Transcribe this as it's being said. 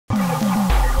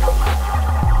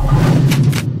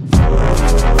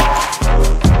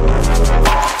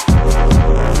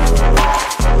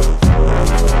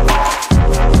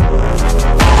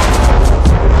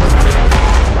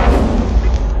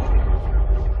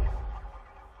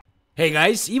Hey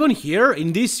guys, even here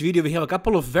in this video we have a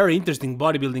couple of very interesting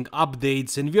bodybuilding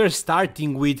updates, and we are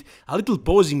starting with a little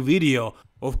posing video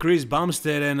of Urs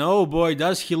Bumstead, and oh boy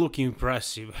does he look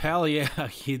impressive. Hell yeah,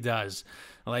 he does.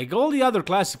 Like all the other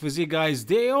classic physique guys,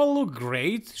 they all look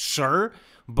great, sure,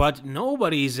 but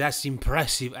nobody is as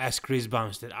impressive as Urs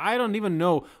Bumstead. I don't even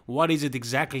know what is it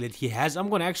exactly that he has. I'm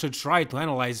gonna actually try to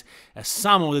analyze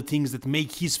some of the things that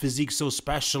make his physique so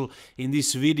special in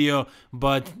this video,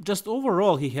 but just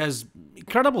overall he has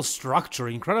incredible structure,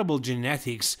 incredible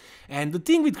genetics, and the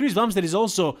thing with Urs Bumstead is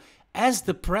also, as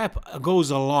the prep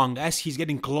goes along, as he's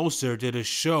getting closer to the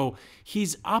show,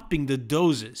 he's upping the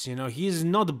doses. You know, he's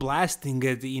not blasting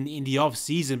it in the off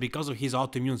season because of his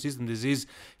autoimmune system disease.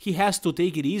 He has to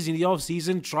take it easy in the off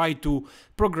season, try to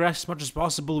progress as much as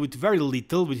possible with very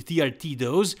little, with TRT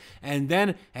dose, and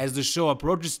then as the show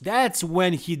approaches, that's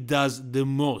when he does the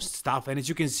most stuff. And as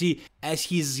you can see, as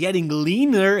he's getting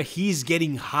leaner, he's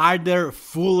getting harder,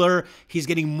 fuller, he's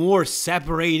getting more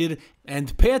separated.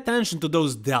 And pay attention to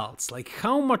those delts, like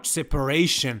how much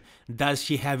separation does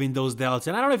he have in those delts?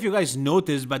 And I don't know if you guys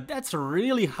noticed, but that's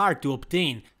really hard to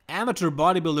obtain. Amateur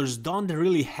bodybuilders don't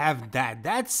really have that.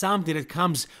 That's something that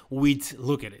comes with,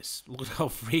 look at this, look how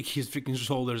freaky his freaking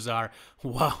shoulders are.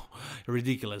 Wow,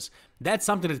 ridiculous. That's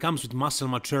something that comes with muscle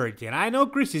maturity. And I know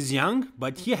Urs is young,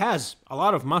 but he has a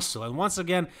lot of muscle. And once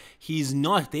again, he's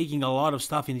not taking a lot of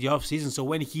stuff in the off season. So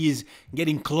when he is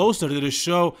getting closer to the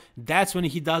show, that's when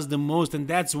he does the most. And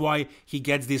that's why he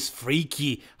gets this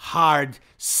freaky, hard,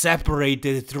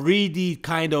 separated, 3D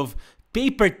kind of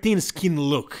paper thin skin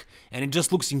look. And it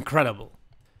just looks incredible.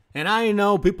 And I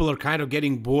know people are kind of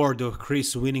getting bored of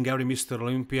Urs winning every Mr.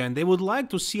 Olympia, and they would like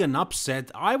to see an upset.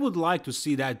 I would like to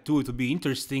see that too, it would be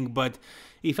interesting, but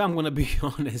if I'm gonna be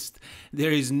honest,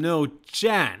 there is no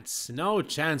chance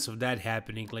of that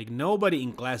happening. Like, nobody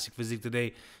in classic physique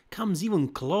today comes even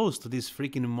close to this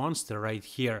freaking monster right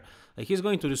here. Like, he's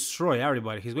going to destroy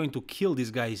everybody, he's going to kill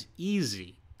these guys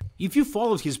easy. If you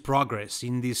followed his progress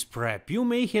in this prep, you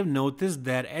may have noticed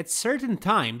that at certain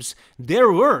times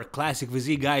there were classic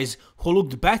physique guys who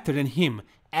looked better than him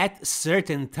at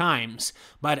certain times,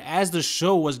 but as the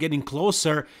show was getting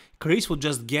closer, Urs would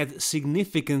just get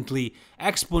significantly,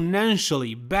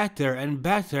 exponentially better and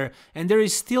better, and there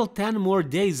is still 10 more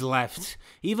days left.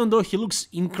 Even though he looks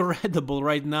incredible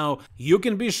right now, you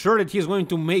can be sure that he's going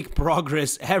to make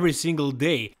progress every single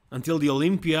day until the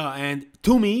Olympia, and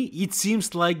to me, it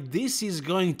seems like this is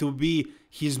going to be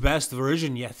his best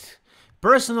version yet.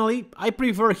 Personally, I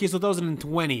prefer his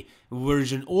 2020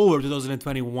 version over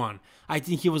 2021. I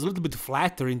think he was a little bit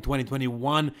flatter in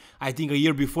 2021. I think a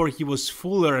year before he was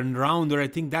fuller and rounder. I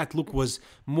think that look was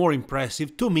more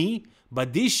impressive to me.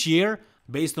 But this year,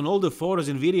 based on all the photos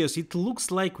and videos, it looks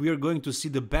like we are going to see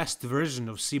the best version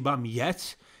of CBum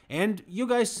yet. And you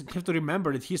guys have to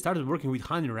remember that he started working with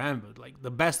Honey Rambert, like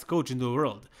the best coach in the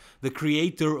world, the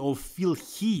creator of Feel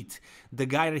Heat, the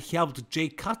guy that helped Jay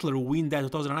Cutler win that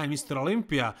 2009 Mr.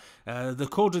 Olympia, the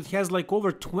coach that has like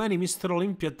over 20 Mr.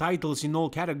 Olympia titles in all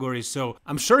categories, so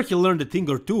I'm sure he learned a thing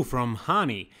or two from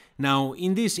Honey. Now,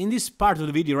 in this part of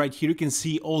the video right here, you can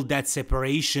see all that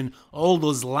separation, all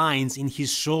those lines in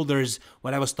his shoulders,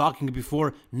 what I was talking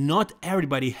before. Not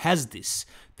everybody has this.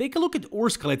 Take a look at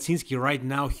Urs Kalecinski right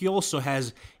now. He also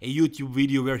has a YouTube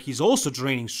video where he's also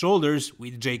training shoulders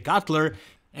with Jay Cutler,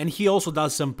 and he also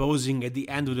does some posing at the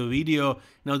end of the video.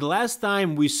 Now, the last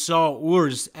time we saw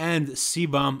Urs and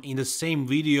CBum in the same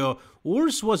video,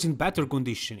 Urs was in better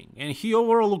conditioning, and he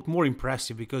overall looked more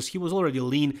impressive because he was already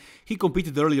lean. He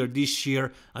competed earlier this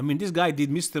year. I mean, this guy did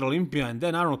Mr. Olympia and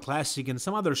then Arnold Classic and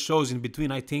some other shows in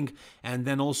between, I think, and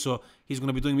then also he's going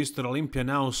to be doing Mr. Olympia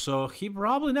now, so he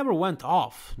probably never went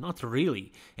off, not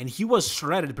really. And he was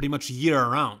shredded pretty much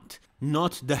year-round.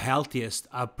 Not the healthiest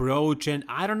approach, and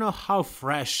I don't know how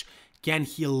fresh can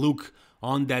he look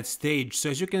on that stage.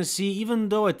 So as you can see, even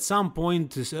though at some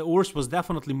point Urs was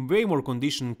definitely way more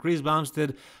conditioned than Urs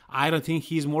Bumstead, I don't think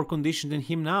he's more conditioned than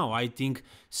him now. I think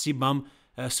CBum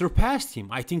surpassed him.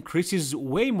 I think Urs is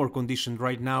way more conditioned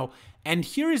right now. And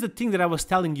here is the thing that I was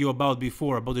telling you about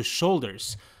before, about the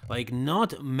shoulders. Like,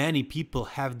 not many people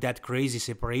have that crazy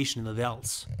separation in the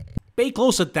delts. Pay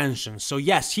close attention. So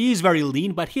yes, he is very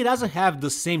lean, but he doesn't have the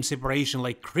same separation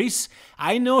like Urs.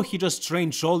 I know he just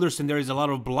trained shoulders and there is a lot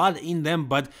of blood in them,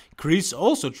 but Urs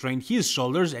also trained his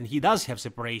shoulders and he does have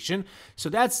separation. So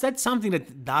that's something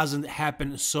that doesn't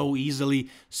happen so easily,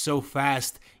 so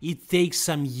fast. It takes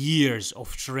some years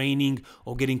of training,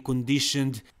 of getting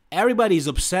conditioned. Everybody is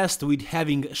obsessed with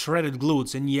having shredded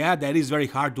glutes, and yeah, that is very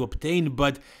hard to obtain,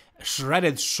 but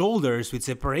shredded shoulders with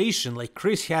separation like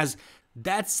Urs has,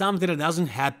 That's something that doesn't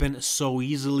happen so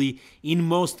easily. In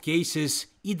most cases,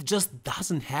 it just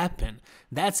doesn't happen.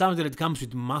 That's something that comes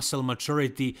with muscle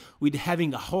maturity, with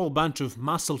having a whole bunch of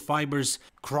muscle fibers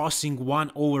crossing one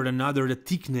over another. The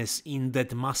thickness in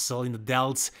that muscle, in the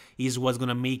delts, is what's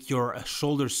gonna make your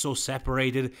shoulders so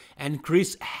separated, and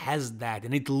Chris has that,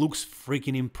 and it looks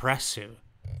freaking impressive.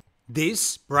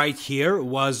 This right here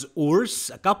was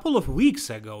Urs a couple of weeks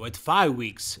ago, at 5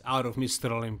 weeks out of Mr.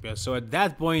 Olympia. So at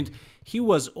that point, he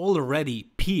was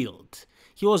already peeled.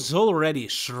 He was already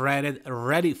shredded,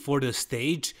 ready for the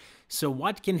stage. So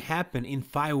what can happen in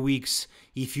 5 weeks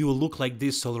if you look like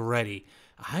this already?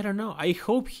 I don't know. I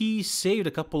hope he saved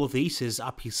a couple of aces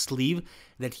up his sleeve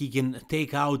that he can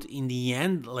take out in the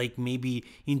end, like maybe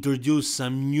introduce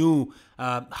some new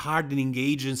hardening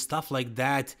agents, stuff like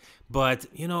that. But,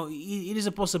 you know, it is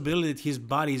a possibility that his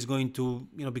body is going to,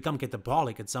 you know, become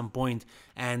catabolic at some point,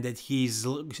 and that he's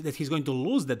going to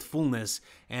lose that fullness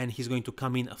and he's going to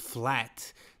come in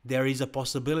flat. There is a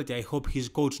possibility. I hope his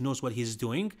coach knows what he's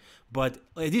doing. But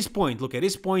at this point, look, at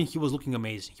this point, he was looking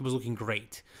amazing. He was looking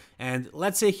great. And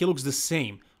let's say he looks the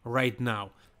same right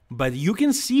now. But you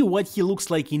can see what he looks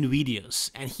like in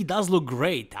videos. And he does look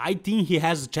great. I think he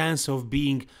has a chance of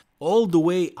being all the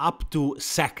way up to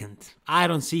second. I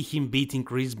don't see him beating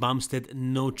Chris Bumstead,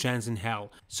 no chance in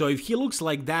hell. So if he looks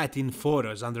like that in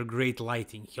photos under great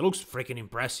lighting, he looks freaking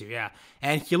impressive, yeah.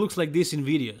 And he looks like this in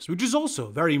videos, which is also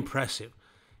very impressive.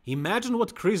 Imagine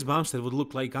what Chris Bumstead would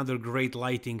look like under great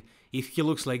lighting if he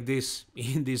looks like this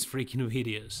in these freaking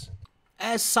videos.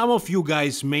 As some of you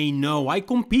guys may know, I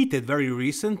competed very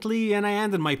recently and I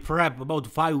ended my prep about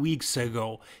 5 weeks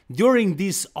ago. During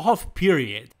this off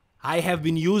period, I have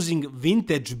been using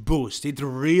Vintage Boost. It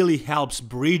really helps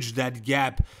bridge that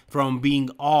gap from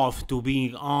being off to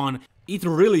being on. It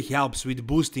really helps with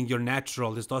boosting your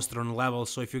natural testosterone levels,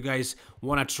 so if you guys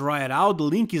want to try it out, the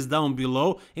link is down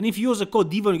below, and if you use the code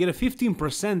DIVA you get a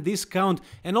 15% discount,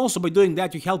 and also by doing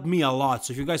that you help me a lot.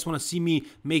 So if you guys want to see me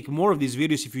make more of these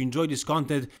videos, if you enjoy this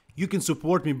content, you can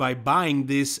support me by buying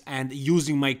this and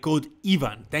using my code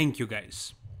IVAN. Thank you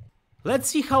guys. Let's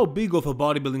see how big of a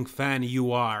bodybuilding fan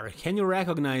you are. Can you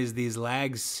recognize these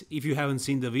legs? If you haven't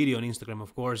seen the video on Instagram,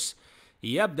 of course.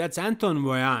 Yep, that's Antoine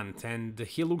Vaillant, and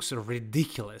he looks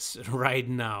ridiculous right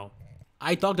now.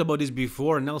 I talked about this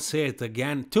before and I'll say it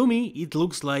again. To me, it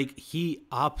looks like he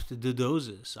upped the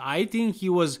doses. I think he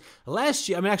was last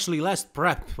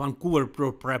prep, Vancouver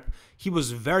Pro Prep, he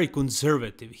was very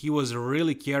conservative. He was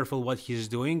really careful what he's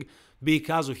doing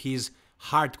because of his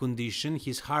heart condition.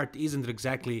 His heart isn't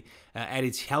exactly at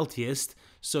its healthiest.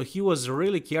 So he was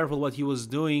really careful what he was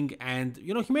doing, and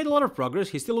you know, he made a lot of progress.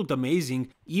 He still looked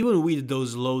amazing even with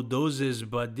those low doses,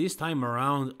 but this time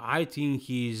around I think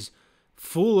he's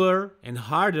fuller and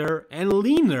harder and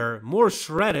leaner, more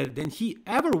shredded than he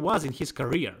ever was in his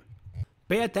career.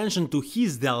 Pay attention to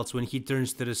his delts when he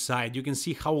turns to the side. You can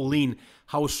see how lean,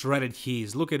 how shredded he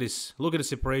is. Look at this, look at the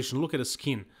separation, look at the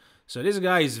skin. So this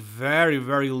guy is very,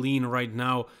 very lean right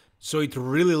now. So it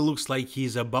really looks like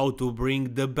he's about to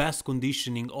bring the best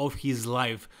conditioning of his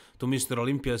life to Mr.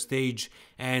 Olympia stage.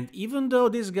 And even though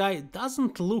this guy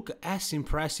doesn't look as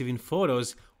impressive in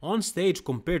photos, on stage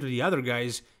compared to the other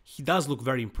guys, he does look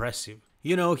very impressive.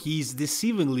 You know, he's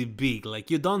deceivingly big, like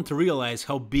you don't realize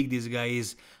how big this guy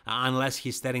is unless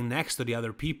he's standing next to the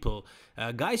other people.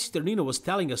 Guy Citernino was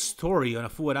telling a story on a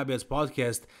Fuad Abiad's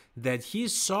podcast that he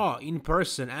saw in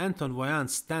person Antoine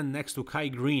Vaillant stand next to Kai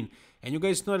Green. And you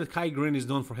guys know that Kai Green is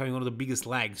known for having one of the biggest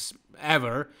legs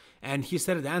ever, and he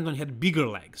said that Antoine had bigger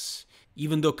legs.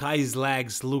 Even though Kai's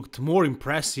legs looked more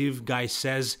impressive, Guy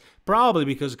says, probably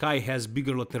because Kai has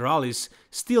bigger lateralis,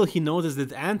 still he noticed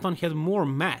that Antoine had more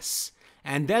mass.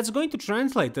 And that's going to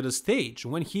translate to the stage.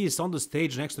 When he is on the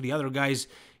stage next to the other guys,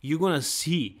 you're gonna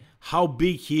see how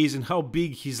big he is and how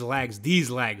big his legs, these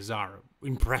legs are.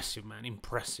 Impressive, man,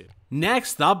 impressive.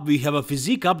 Next up, we have a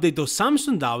physique update of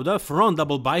Samson Dauda, front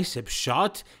double bicep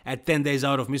shot at 10 days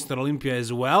out of Mr. Olympia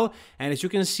as well. And as you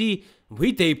can see,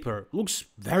 V-taper looks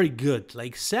very good.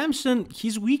 Like Samson,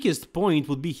 his weakest point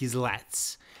would be his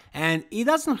lats. And it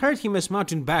doesn't hurt him as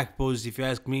much in back poses if you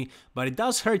ask me, but it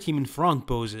does hurt him in front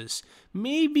poses.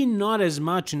 Maybe not as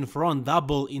much in front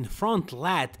double, in front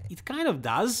lat, it kind of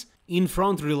does. In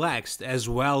front relaxed as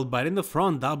well, but in the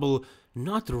front double,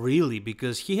 not really,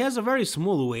 because he has a very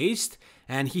small waist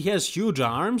and he has huge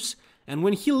arms, and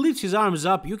when he lifts his arms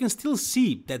up you can still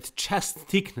see that chest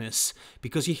thickness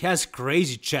because he has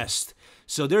crazy chest.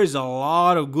 So there is a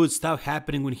lot of good stuff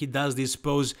happening when he does this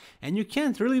pose, and you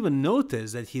can't really even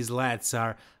notice that his lats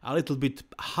are a little bit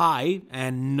high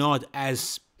and not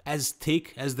as as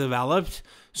thick, as developed.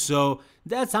 So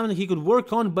that's something he could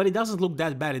work on, but it doesn't look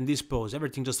that bad in this pose.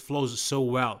 Everything just flows so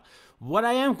well. What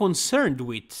I am concerned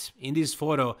with in this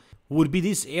photo would be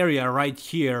this area right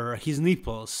here, his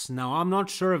nipples. Now, I'm not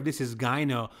sure if this is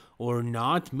gyno or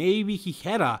not. Maybe he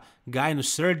had a gyno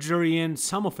surgery and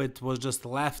some of it was just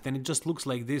left and it just looks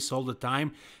like this all the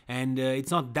time, and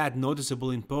it's not that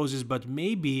noticeable in poses, but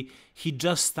maybe he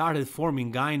just started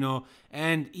forming gyno,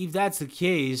 and if that's the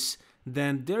case,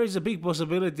 then there is a big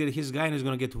possibility that his gyno is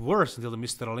going to get worse until the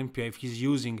Mr. Olympia if he's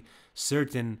using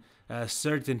certain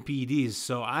PEDs.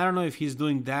 So I don't know if he's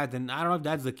doing that, and I don't know if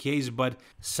that's the case, but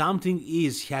something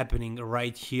is happening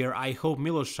right here. I hope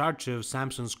Milos Sarcev,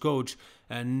 Samson's coach,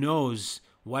 knows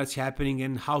what's happening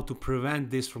and how to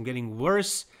prevent this from getting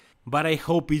worse. But I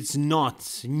hope it's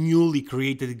not newly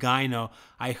created gyno.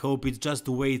 I hope it's just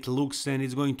the way it looks and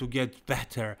it's going to get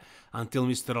better until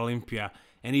Mr. Olympia.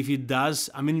 And if it does,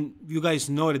 I mean, you guys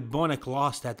know that Bonek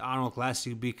lost at Arnold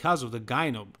Classic because of the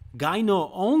gyno.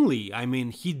 Gyno only, I mean,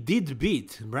 he did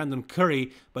beat Brandon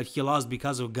Curry, but he lost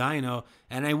because of gyno.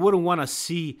 And I wouldn't want to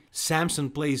see Samson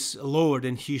place lower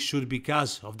than he should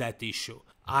because of that issue.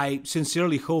 I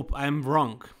sincerely hope I'm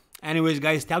wrong. Anyways,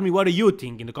 guys, tell me what do you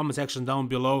think in the comment section down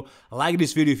below. Like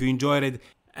this video if you enjoyed it.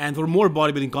 And for more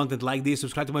bodybuilding content like this,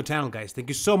 subscribe to my channel, guys. Thank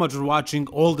you so much for watching.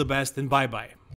 All the best and bye-bye.